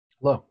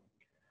Hello.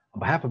 On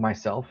behalf of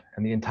myself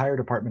and the entire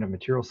Department of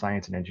Material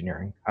Science and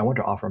Engineering, I want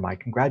to offer my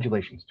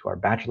congratulations to our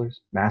bachelor's,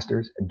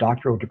 master's, and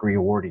doctoral degree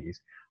awardees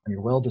on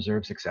your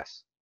well-deserved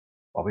success.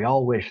 While we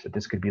all wish that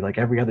this could be like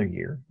every other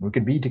year, and we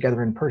could be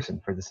together in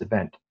person for this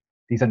event,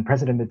 these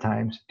unprecedented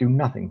times do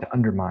nothing to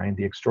undermine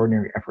the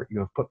extraordinary effort you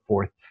have put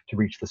forth to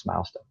reach this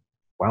milestone.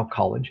 While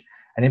college,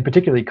 and in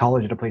particular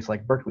college at a place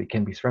like Berkeley,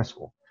 can be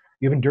stressful,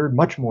 you have endured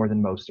much more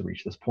than most to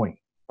reach this point.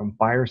 From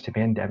fires to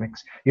pandemics,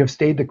 you have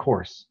stayed the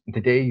course, and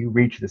today you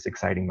reach this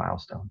exciting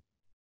milestone.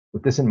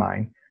 With this in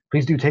mind,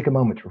 please do take a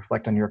moment to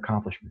reflect on your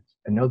accomplishments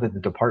and know that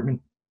the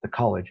department, the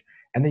college,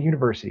 and the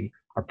university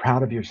are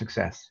proud of your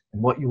success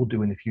and what you will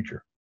do in the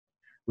future.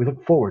 We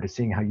look forward to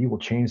seeing how you will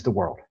change the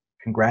world.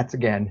 Congrats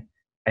again,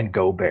 and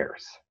go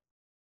Bears.